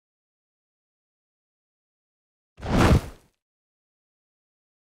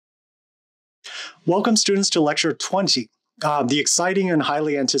Welcome, students, to Lecture 20, the exciting and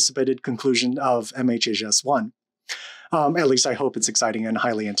highly anticipated conclusion of MHHS 1. At least I hope it's exciting and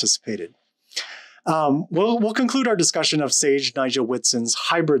highly anticipated. We'll conclude our discussion of Sage Nigel Whitson's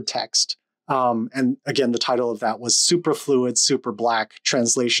hybrid text. And again, the title of that was Superfluid, Super Black,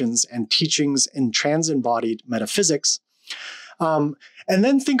 Translations and Teachings in Transembodied Metaphysics. And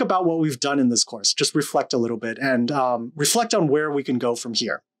then think about what we've done in this course. Just reflect a little bit and reflect on where we can go from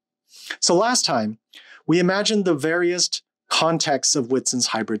here. So last time, we imagined the various contexts of Whitson's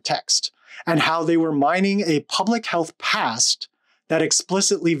hybrid text and how they were mining a public health past that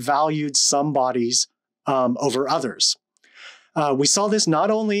explicitly valued some bodies over others. We saw this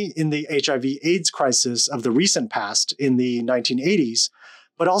not only in the HIV/AIDS crisis of the recent past in the 1980s,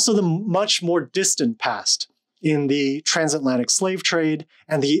 but also the much more distant past in the transatlantic slave trade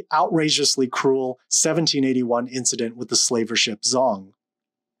and the outrageously cruel 1781 incident with the slaver ship Zong.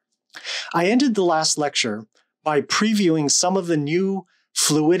 I ended the last lecture by previewing some of the new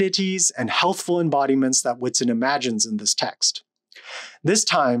fluidities and healthful embodiments that Whitson imagines in this text. This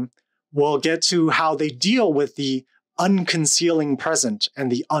time, we'll get to how they deal with the unconcealing present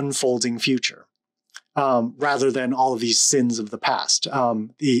and the unfolding future, rather than all of these sins of the past,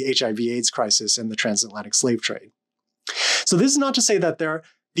 the HIV/AIDS crisis and the transatlantic slave trade. So this is not to say that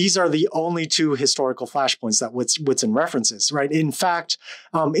these are the only two historical flashpoints that Whitson references, right? In fact,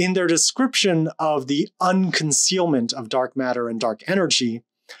 in their description of the unconcealment of dark matter and dark energy,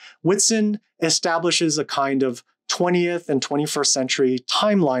 Whitson establishes a kind of 20th and 21st century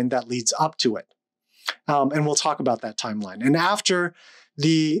timeline that leads up to it. And we'll talk about that timeline. And after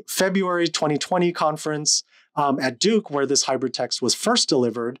the February 2020 conference at Duke, where this hybrid text was first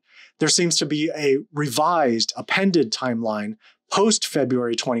delivered, there seems to be a revised, appended timeline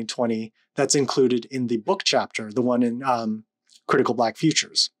post-February 2020 that's included in the book chapter, the one in Critical Black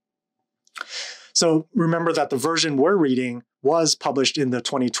Futures. So remember that the version we're reading was published in the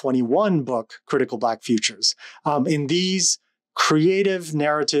 2021 book, Critical Black Futures. In these creative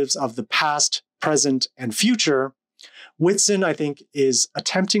narratives of the past, present, and future, Whitson, I think, is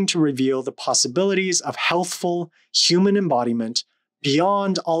attempting to reveal the possibilities of healthful human embodiment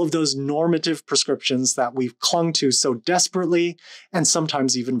beyond all of those normative prescriptions that we've clung to so desperately and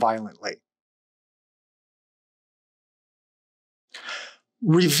sometimes even violently.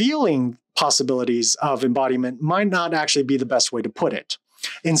 Revealing possibilities of embodiment might not actually be the best way to put it.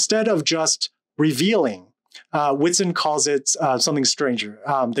 Instead of just revealing, Whitson calls it something stranger.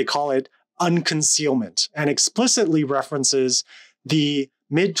 They call it unconcealment, and explicitly references the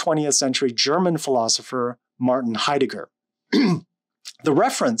mid-20th century German philosopher Martin Heidegger. The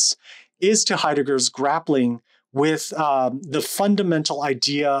reference is to Heidegger's grappling with the fundamental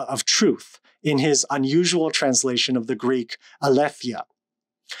idea of truth in his unusual translation of the Greek aletheia.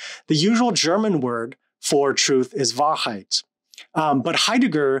 The usual German word for truth is Wahrheit, but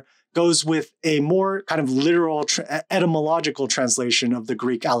Heidegger goes with a more kind of literal etymological translation of the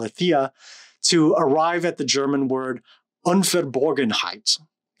Greek aletheia to arrive at the German word Unverborgenheit.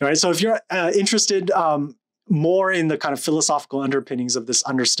 All right, so if you're interested more in the kind of philosophical underpinnings of this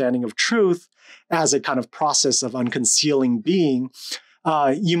understanding of truth as a kind of process of unconcealing being,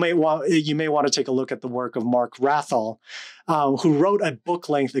 you may want to take a look at the work of Mark Rathall, who wrote a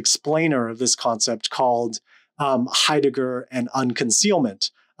book-length explainer of this concept called Heidegger and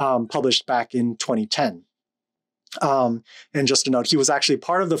Unconcealment, published back in 2010. And just a note, he was actually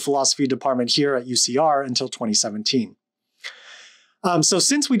part of the philosophy department here at UCR until 2017. So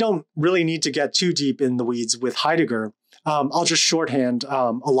since we don't really need to get too deep in the weeds with Heidegger, I'll just shorthand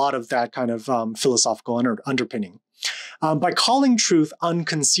a lot of that kind of philosophical underpinning. By calling truth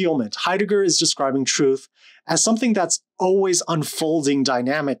unconcealment, Heidegger is describing truth as something that's always unfolding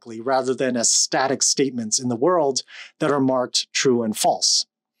dynamically rather than as static statements in the world that are marked true and false.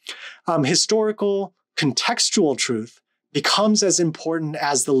 Historical, contextual truth becomes as important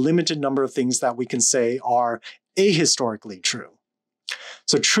as the limited number of things that we can say are ahistorically true.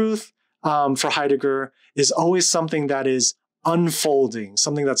 So truth for Heidegger is always something that is unfolding,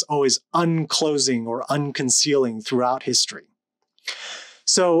 something that's always unclosing or unconcealing throughout history.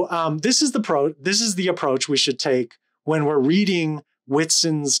 So this is the approach we should take when we're reading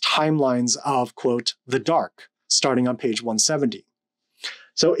Whitson's timelines of, quote, the dark, starting on page 170.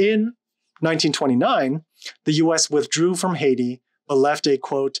 So in 1929, the US withdrew from Haiti, but left a,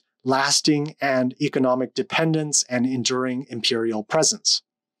 quote, lasting and economic dependence and enduring imperial presence.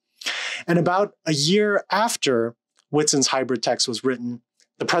 And about a year after Whitson's hybrid text was written,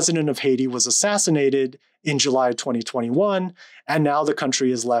 the president of Haiti was assassinated in July 2021, and now the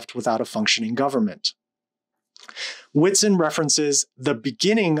country is left without a functioning government. Whitson references the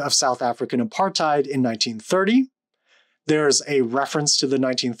beginning of South African apartheid in 1930. There's a reference to the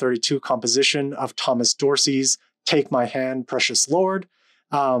 1932 composition of Thomas Dorsey's Take My Hand, Precious Lord,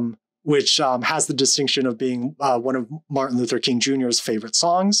 which has the distinction of being one of Martin Luther King Jr.'s favorite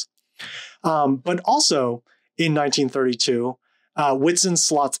songs. But also in 1932, Whitson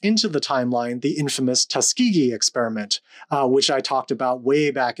slots into the timeline the infamous Tuskegee experiment, which I talked about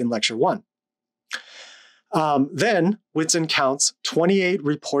way back in Lecture 1. Then Whitson counts 28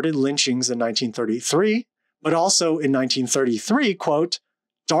 reported lynchings in 1933, but also in 1933, quote,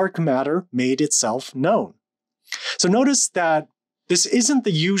 dark matter made itself known. So notice that this isn't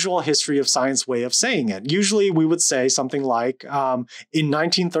the usual history of science way of saying it. Usually we would say something like, in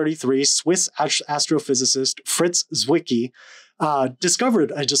 1933, Swiss astrophysicist Fritz Zwicky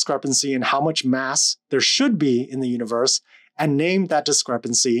discovered a discrepancy in how much mass there should be in the universe and named that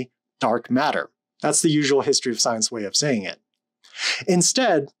discrepancy dark matter. That's the usual history of science way of saying it.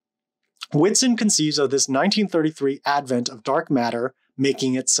 Instead, Whitson conceives of this 1933 advent of dark matter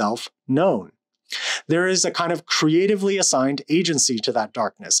making itself known. There is a kind of creatively assigned agency to that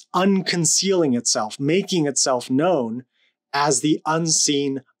darkness, unconcealing itself, making itself known as the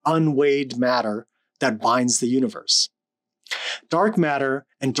unseen, unweighed matter that binds the universe. Dark matter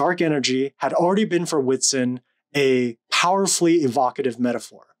and dark energy had already been for Whitson a powerfully evocative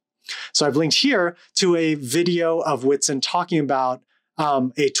metaphor. So I've linked here to a video of Whitson talking about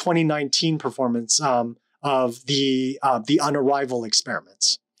a 2019 performance of the unarrival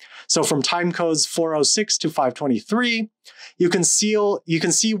experiments. So from time codes 406 to 523, you can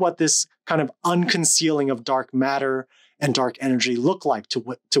see what this kind of unconcealing of dark matter and dark energy look like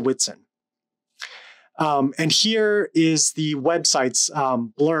to Whitson. And here is the website's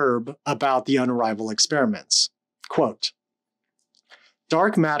blurb about the unarrival experiments. Quote,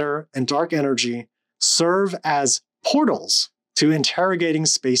 dark matter and dark energy serve as portals to interrogating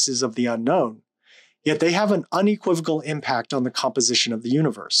spaces of the unknown, yet they have an unequivocal impact on the composition of the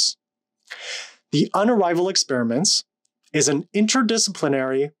universe. The unarrival experiments is an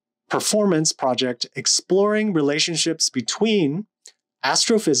interdisciplinary performance project exploring relationships between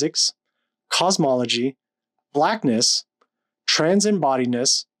astrophysics, cosmology, blackness,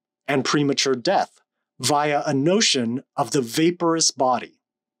 transembodiedness, and premature death via a notion of the vaporous body.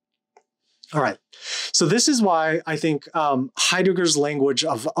 All right, so this is why I think Heidegger's language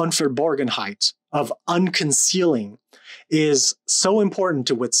of Unverborgenheit, of unconcealing, is so important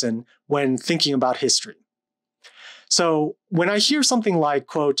to Whitson when thinking about history. So when I hear something like,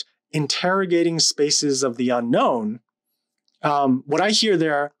 quote, interrogating spaces of the unknown, what I hear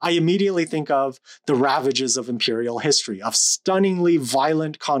there, I immediately think of the ravages of imperial history, of stunningly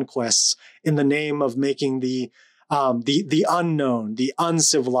violent conquests in the name of making the unknown, the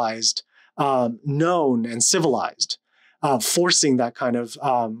uncivilized, known and civilized, forcing that kind of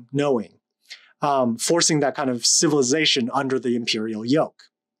knowing, forcing that kind of civilization under the imperial yoke.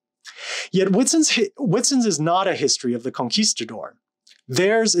 Yet Whitson's is not a history of the conquistador.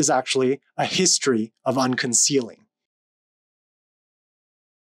 Theirs is actually a history of unconcealing.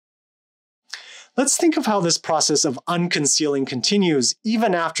 Let's think of how this process of unconcealing continues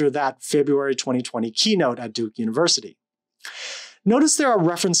even after that February 2020 keynote at Duke University. Notice there are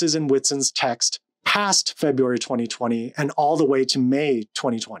references in Whitson's text past February 2020 and all the way to May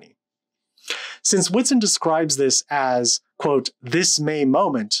 2020. Since Whitson describes this as, quote, this May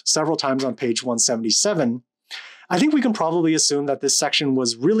moment several times on page 177, I think we can probably assume that this section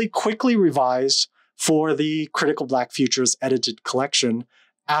was really quickly revised for the Critical Black Futures edited collection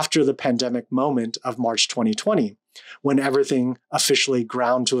after the pandemic moment of March 2020, when everything officially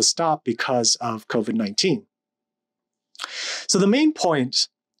ground to a stop because of COVID-19. So the main point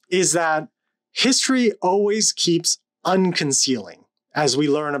is that history always keeps unconcealing, as we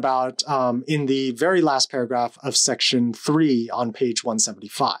learn about in the very last paragraph of section 3 on page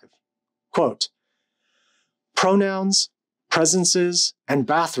 175. Quote, pronouns, presences, and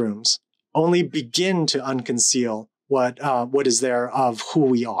bathrooms only begin to unconceal what is there of who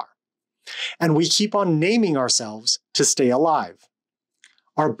we are. And we keep on naming ourselves to stay alive.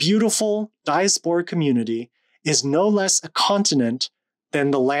 Our beautiful diasporic community is no less a continent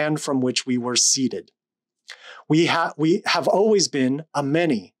than the land from which we were seeded. We have always been a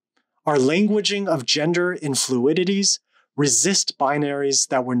many. Our languaging of gender in fluidities resist binaries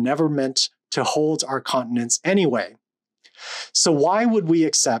that were never meant to hold our continents anyway. So why would we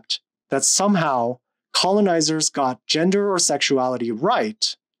accept that somehow colonizers got gender or sexuality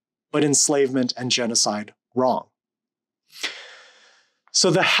right, but enslavement and genocide wrong?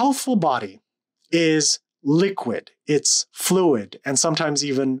 So the healthful body is liquid, it's fluid, and sometimes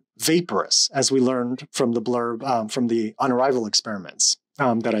even vaporous, as we learned from the blurb from the on-arrival experiments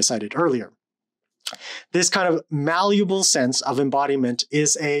that I cited earlier. This kind of malleable sense of embodiment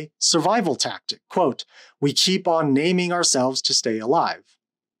is a survival tactic. Quote, "We keep on naming ourselves to stay alive."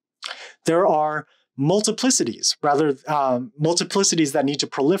 There are multiplicities that need to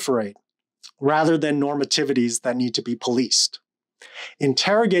proliferate rather than normativities that need to be policed.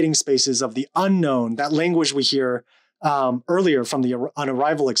 Interrogating spaces of the unknown, that language we hear earlier from the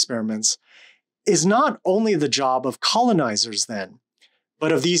on-arrival experiments, is not only the job of colonizers then,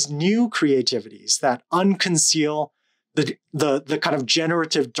 but of these new creativities that unconceal the kind of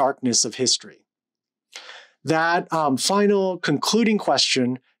generative darkness of history. That final concluding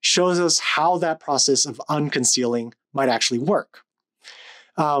question shows us how that process of unconcealing might actually work.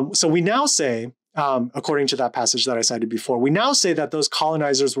 So we now say, according to that passage that I cited before, we now say that those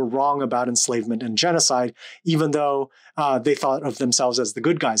colonizers were wrong about enslavement and genocide, even though they thought of themselves as the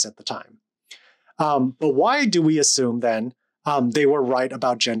good guys at the time. But why do we assume then they were right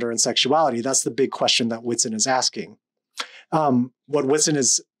about gender and sexuality? That's the big question that Whitson is asking. What Whitson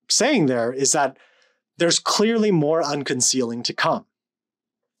is saying there is that there's clearly more unconcealing to come.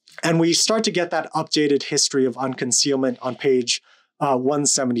 And we start to get that updated history of unconcealment on page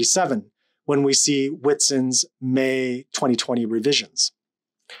 177 when we see Whitson's May 2020 revisions.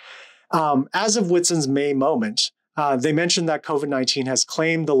 As of Whitson's May moment, they mentioned that COVID-19 has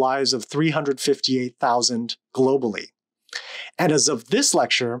claimed the lives of 358,000 globally. And as of this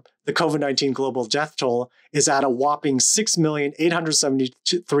lecture, the COVID-19 global death toll is at a whopping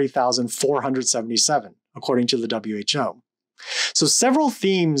 6,873,477, according to the WHO. So several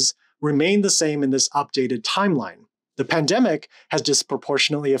themes remain the same in this updated timeline. The pandemic has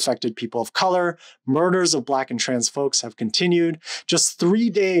disproportionately affected people of color. Murders of Black and trans folks have continued. Just 3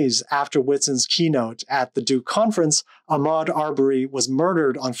 days after Whitson's keynote at the Duke conference, Ahmaud Arbery was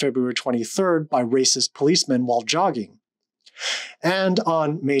murdered on February 23rd by racist policemen while jogging. And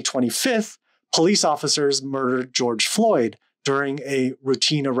on May 25th, police officers murdered George Floyd during a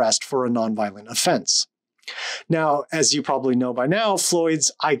routine arrest for a nonviolent offense. Now, as you probably know by now,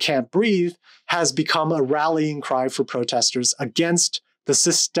 Floyd's "I Can't Breathe" has become a rallying cry for protesters against the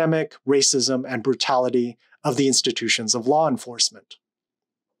systemic racism and brutality of the institutions of law enforcement.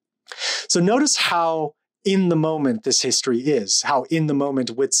 So notice how in the moment this history is, how in the moment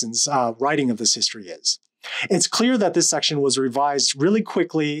Whitson's writing of this history is. It's clear that this section was revised really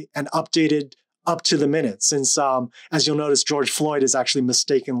quickly and updated up to the minute, since, as you'll notice, George Floyd is actually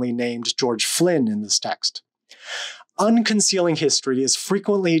mistakenly named George Flynn in this text. Unconcealing history is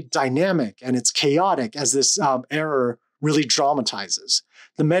frequently dynamic and it's chaotic, as this error really dramatizes.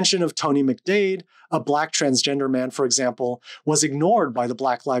 The mention of Tony McDade, a Black transgender man, for example, was ignored by the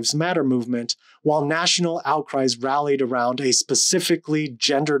Black Lives Matter movement, while national outcries rallied around a specifically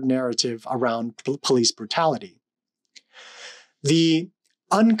gendered narrative around police brutality. The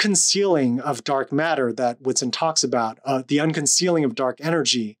unconcealing of dark matter that Whitson talks about, the unconcealing of dark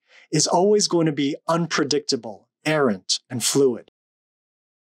energy, is always going to be unpredictable, errant, and fluid.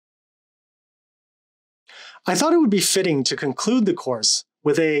 I thought it would be fitting to conclude the course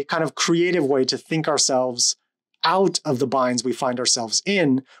with a kind of creative way to think ourselves out of the binds we find ourselves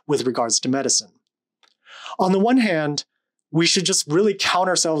in with regards to medicine. On the one hand, we should just really count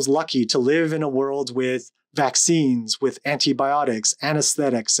ourselves lucky to live in a world with vaccines, with antibiotics,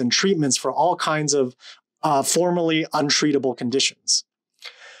 anesthetics, and treatments for all kinds of formerly untreatable conditions.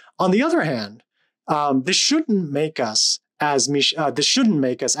 On the other hand, this shouldn't make us, as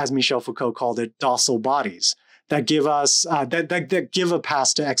Michel Foucault called it, docile bodies that give us that give a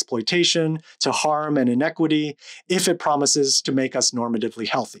pass to exploitation, to harm and inequity, if it promises to make us normatively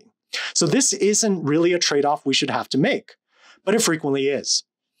healthy. So this isn't really a trade-off we should have to make, but it frequently is.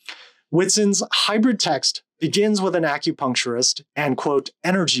 Whitson's hybrid text begins with an acupuncturist and, quote,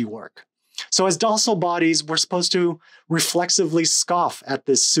 energy work. So as docile bodies, we're supposed to reflexively scoff at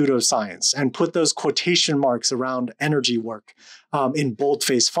this pseudoscience and put those quotation marks around energy work in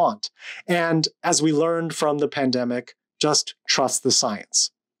boldface font. And as we learned from the pandemic, just trust the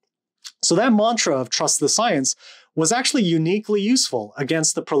science. So that mantra of trust the science was actually uniquely useful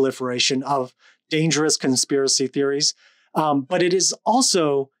against the proliferation of dangerous conspiracy theories, but it is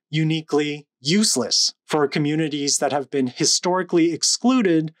also uniquely useless for communities that have been historically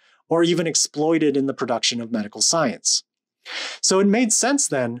excluded or even exploited in the production of medical science. So it made sense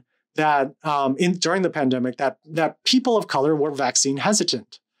then that during the pandemic that people of color were vaccine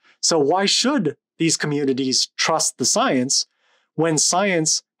hesitant. So why should these communities trust the science when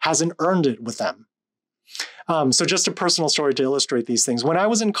science hasn't earned it with them? So just a personal story to illustrate these things. When I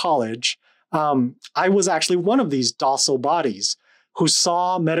was in college, I was actually one of these docile bodies who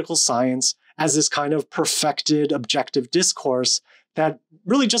saw medical science as this kind of perfected objective discourse that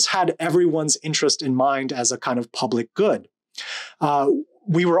really just had everyone's interest in mind as a kind of public good.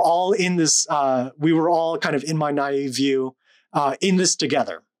 We were all in this, we were all kind of, in my naive view, in this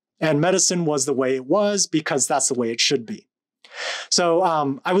together. And medicine was the way it was because that's the way it should be. So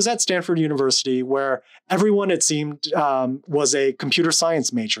I was at Stanford University, where everyone, it seemed, was a computer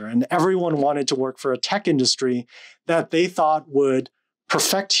science major, and everyone wanted to work for a tech industry that they thought would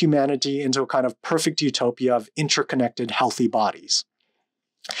perfect humanity into a kind of perfect utopia of interconnected, healthy bodies.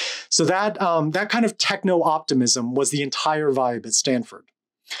 So that kind of techno-optimism was the entire vibe at Stanford.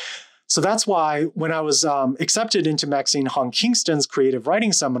 So that's why when I was accepted into Maxine Hong Kingston's creative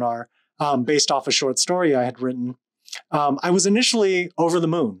writing seminar, based off a short story I had written, I was initially over the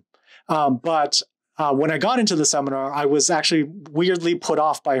moon. But when I got into the seminar, I was actually weirdly put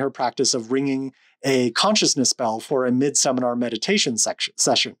off by her practice of ringing a consciousness bell for a mid-seminar meditation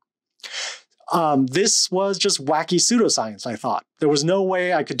session. This was just wacky pseudoscience, I thought. There was no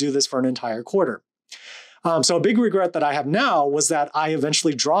way I could do this for an entire quarter. So a big regret that I have now was that I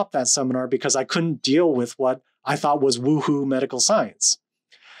eventually dropped that seminar because I couldn't deal with what I thought was woohoo medical science.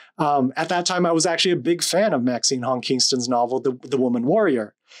 At that time, I was actually a big fan of Maxine Hong Kingston's novel, The Woman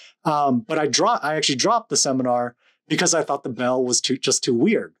Warrior. But I actually dropped the seminar because I thought the bell was just too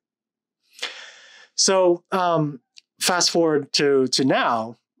weird. So fast forward to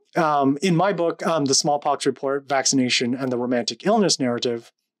now, in my book, The Smallpox Report, Vaccination and the Romantic Illness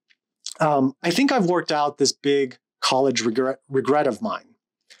Narrative, I think I've worked out this big college regret of mine.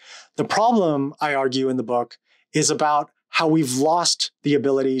 The problem, I argue in the book, is about how we've lost the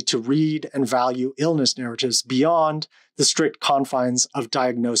ability to read and value illness narratives beyond the strict confines of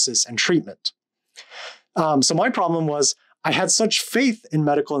diagnosis and treatment. So my problem was I had such faith in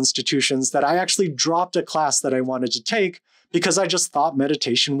medical institutions that I actually dropped a class that I wanted to take because I just thought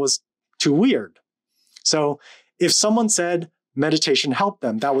meditation was too weird. So if someone said meditation helped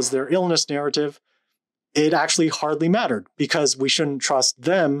them, that was their illness narrative, it actually hardly mattered because we shouldn't trust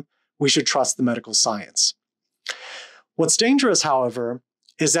them, we should trust the medical science. What's dangerous, however,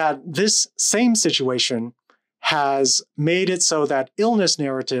 is that this same situation has made it so that illness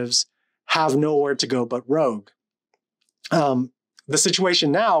narratives have nowhere to go but rogue. The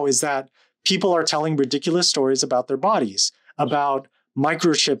situation now is that people are telling ridiculous stories about their bodies, about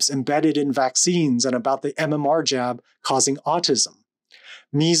microchips embedded in vaccines, and about the MMR jab causing autism.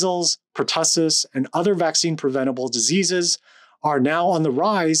 Measles, pertussis, and other vaccine-preventable diseases are now on the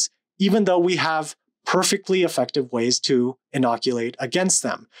rise, even though we have perfectly effective ways to inoculate against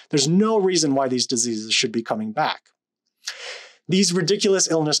them. There's no reason why these diseases should be coming back. These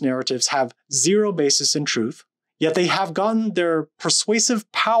ridiculous illness narratives have zero basis in truth, yet they have gotten their persuasive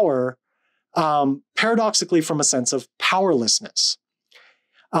power paradoxically from a sense of powerlessness.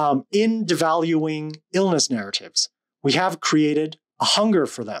 In devaluing illness narratives, we have created a hunger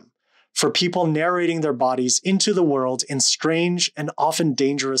for them, for people narrating their bodies into the world in strange and often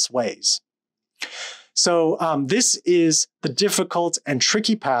dangerous ways. So this is the difficult and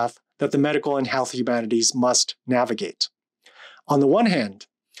tricky path that the medical and health humanities must navigate. On the one hand,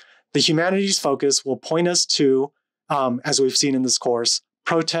 the humanities focus will point us to, as we've seen in this course,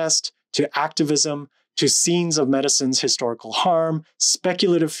 protest, to activism, to scenes of medicine's historical harm,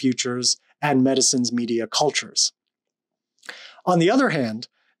 speculative futures, and medicine's media cultures. On the other hand,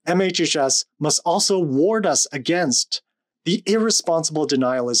 MHHS must also ward us against the irresponsible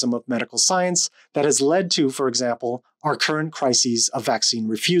denialism of medical science that has led to, for example, our current crises of vaccine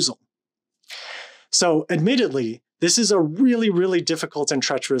refusal. So admittedly, this is a really, really difficult and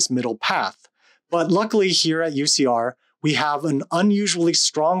treacherous middle path. But luckily here at UCR, we have an unusually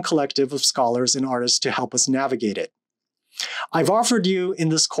strong collective of scholars and artists to help us navigate it. I've offered you in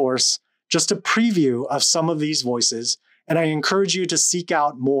this course just a preview of some of these voices, and I encourage you to seek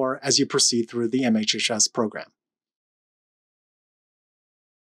out more as you proceed through the MHHS program.